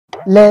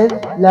Live,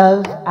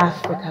 love,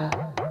 Africa.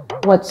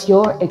 What's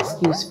your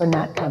excuse for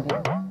not coming?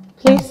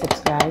 Please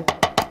subscribe.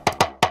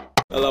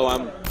 Hello,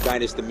 I'm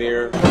Dynast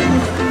Amir.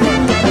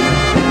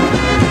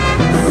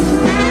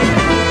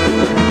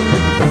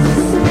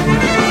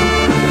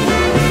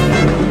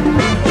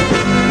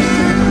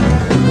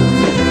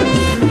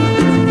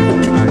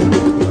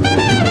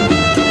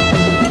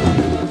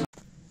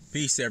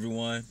 Peace,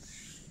 everyone.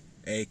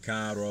 Hey,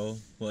 Cairo.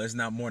 Well, it's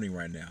not morning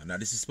right now. Now,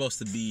 this is supposed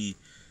to be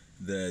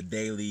the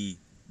daily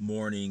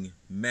morning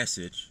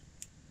message,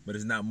 but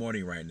it's not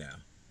morning right now.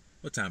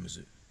 What time is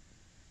it?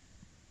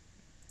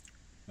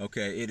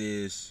 Okay, it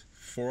is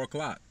 4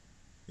 o'clock.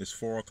 It's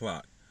 4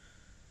 o'clock.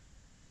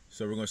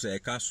 So we're going to say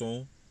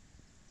Ekasun.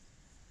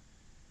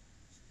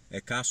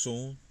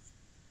 Ekasun.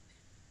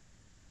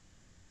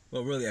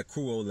 Well, really,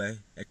 Ekuole.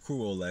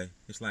 Ekuole.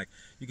 It's like,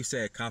 you can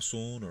say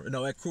Ekasun or,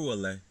 no,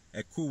 Ekuole.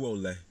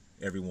 Ekuole,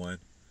 everyone.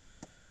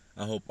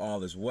 I hope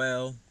all is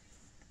well.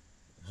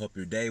 I hope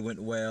your day went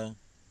well.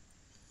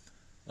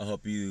 I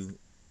hope you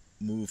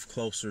move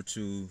closer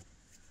to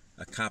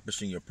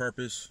accomplishing your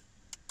purpose.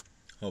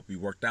 Hope you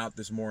worked out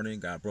this morning.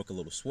 God broke a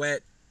little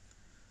sweat.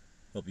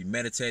 Hope you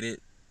meditated.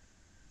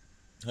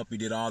 Hope you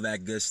did all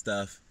that good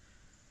stuff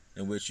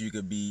in which you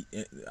could be.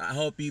 I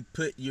hope you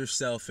put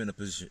yourself in a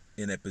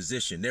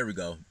position. There we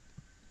go.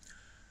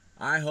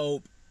 I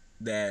hope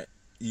that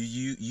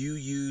you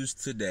use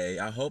today.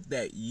 I hope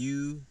that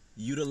you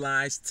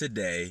utilize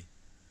today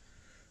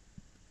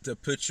to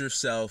put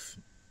yourself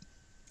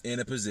in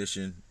a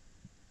position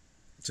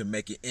to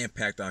make an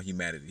impact on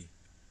humanity.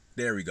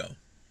 There we go.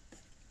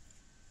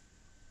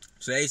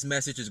 Today's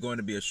message is going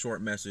to be a short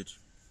message.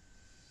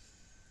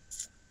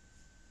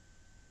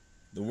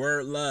 The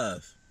word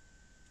love.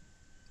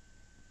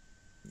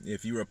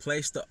 If you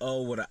replace the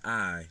O with an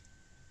I,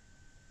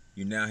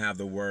 you now have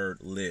the word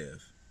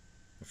live.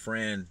 A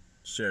friend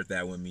shared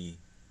that with me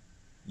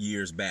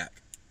years back.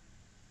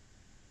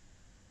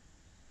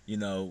 You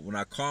know, when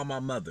I call my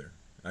mother,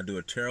 I do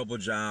a terrible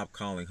job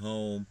calling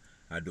home.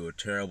 I do a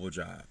terrible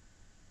job.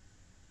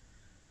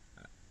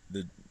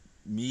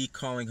 Me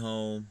calling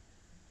home,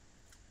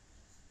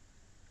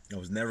 I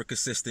was never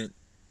consistent.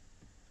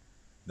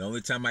 The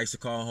only time I used to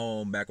call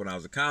home back when I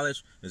was in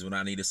college is when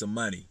I needed some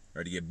money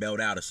or to get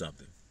bailed out or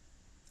something.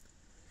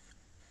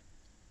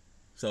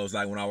 So it's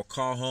like when I would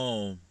call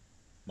home,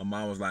 my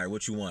mom was like,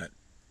 "What you want?"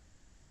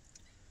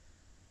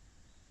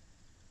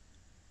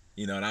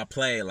 You know, and I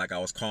played like I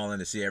was calling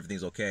to see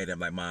everything's okay. And I'm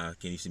like, "Ma,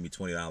 can you send me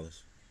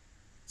 $20?"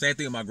 Same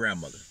thing with my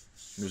grandmother.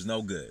 It was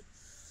no good.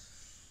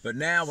 But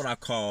now when I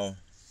call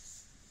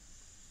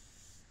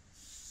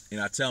and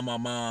I tell my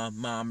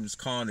mom, I'm just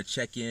calling to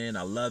check in.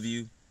 I love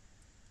you.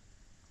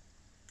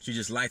 She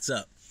just lights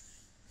up.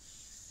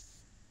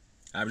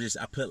 I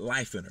put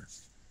life in her.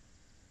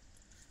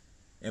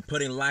 And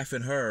putting life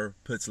in her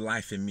puts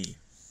life in me.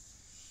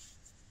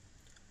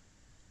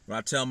 When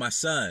I tell my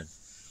son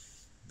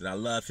that I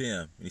love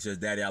him, and he says,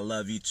 "Daddy, I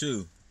love you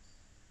too,"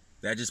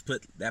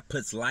 that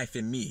puts life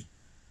in me.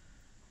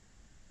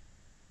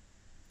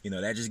 You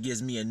know, that just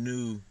gives me a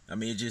new,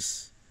 it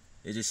just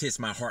hits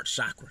my heart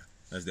chakra,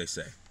 as they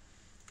say.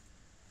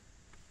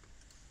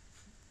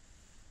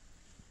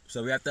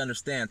 So we have to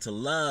understand, to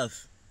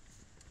love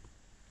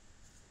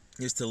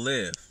is to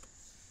live.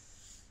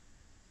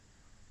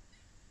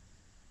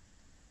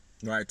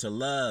 Right? To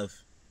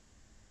love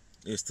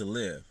is to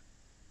live.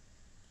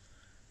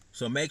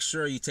 So make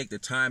sure you take the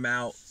time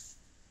out.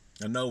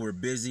 I know we're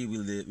busy. We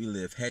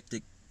live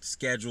hectic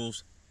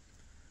schedules.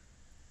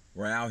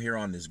 We're out here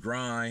on this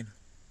grind.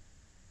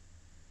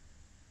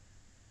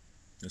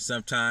 And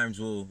sometimes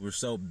we're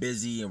so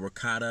busy and we're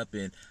caught up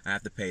in, I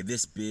have to pay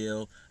this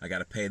bill. I got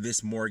to pay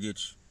this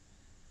mortgage.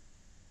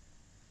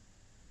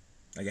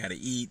 I got to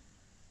eat,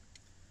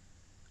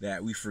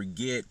 that we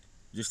forget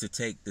just to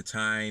take the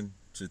time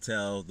to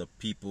tell the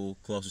people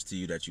closest to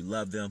you that you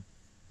love them.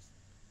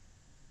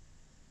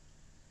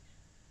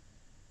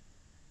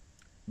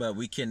 But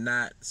we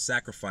cannot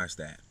sacrifice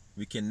that.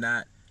 We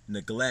cannot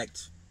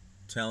neglect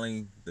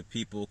telling the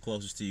people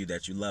closest to you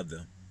that you love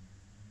them.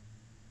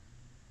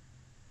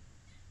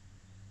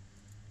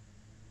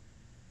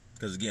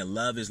 Because again,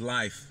 love is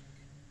life.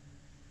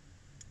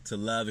 To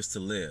love is to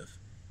live.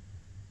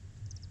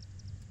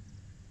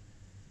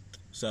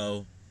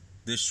 So,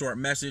 this short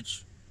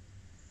message,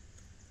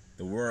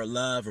 the word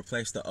love,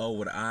 replace the O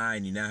with an I,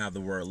 and you now have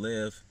the word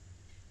live.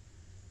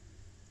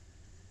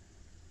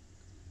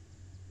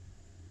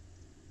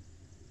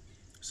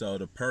 So,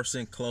 the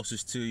person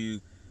closest to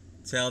you,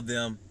 tell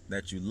them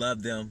that you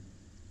love them.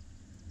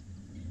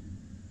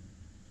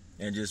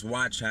 And just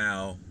watch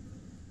how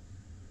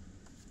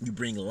you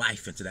bring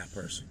life into that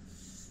person.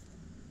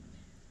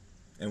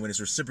 And when it's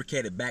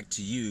reciprocated back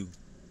to you,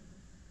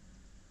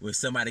 when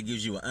somebody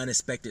gives you an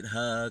unexpected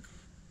hug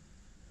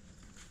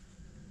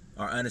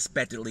or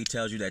unexpectedly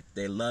tells you that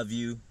they love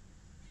you,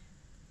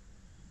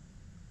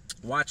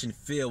 watch and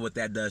feel what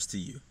that does to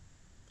you,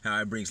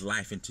 how it brings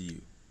life into you.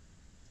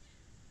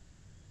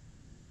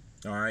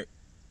 All right?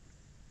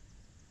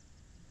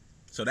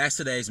 So that's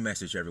today's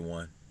message,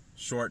 everyone.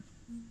 Short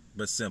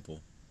but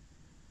simple.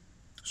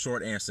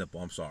 Short and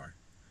simple, I'm sorry.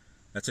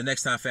 Until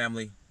next time,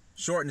 family.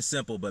 Short and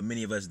simple, but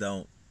many of us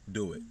don't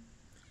do it.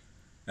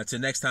 Until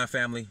next time,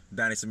 family.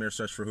 Dynast Amir,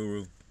 search for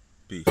Huru.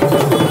 Peace.